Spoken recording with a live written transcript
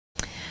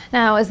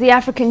Now, as the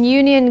African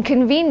Union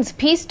convenes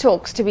peace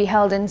talks to be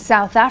held in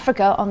South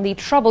Africa on the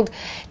troubled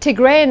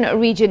Tigrayan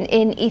region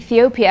in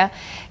Ethiopia,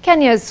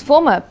 Kenya's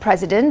former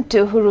president,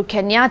 Uhuru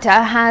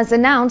Kenyatta, has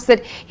announced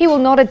that he will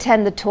not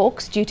attend the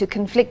talks due to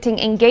conflicting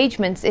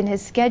engagements in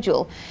his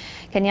schedule.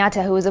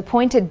 Kenyatta, who was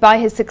appointed by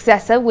his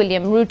successor,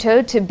 William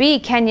Ruto, to be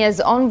Kenya's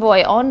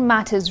envoy on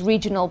matters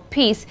regional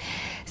peace,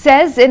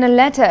 says in a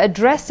letter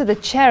addressed to the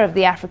chair of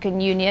the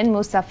African Union,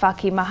 Moussa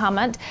Faki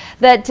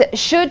that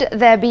should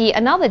there be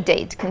another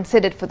date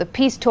considered for the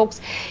peace talks,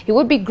 he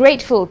would be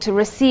grateful to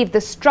receive the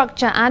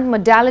structure and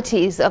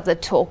modalities of the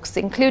talks,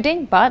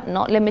 including, but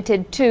not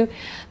limited to,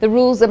 the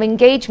rules of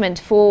engagement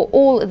for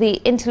all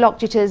the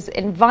interlocutors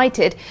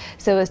invited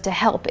so as to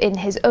help in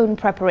his own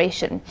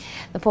preparation.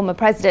 The former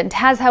president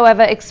has,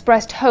 however,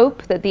 expressed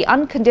hope that the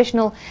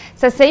unconditional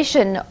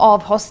cessation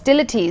of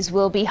hostilities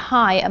will be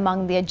high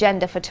among the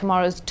agenda for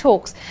tomorrow's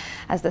talks,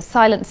 as the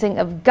silencing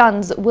of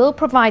guns will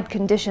provide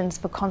conditions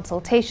for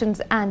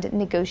consultations and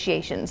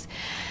negotiations.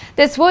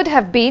 This would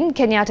have been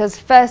Kenyatta's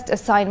first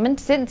assignment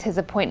since his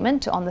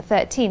appointment on the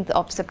 13th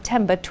of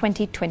September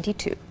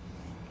 2022.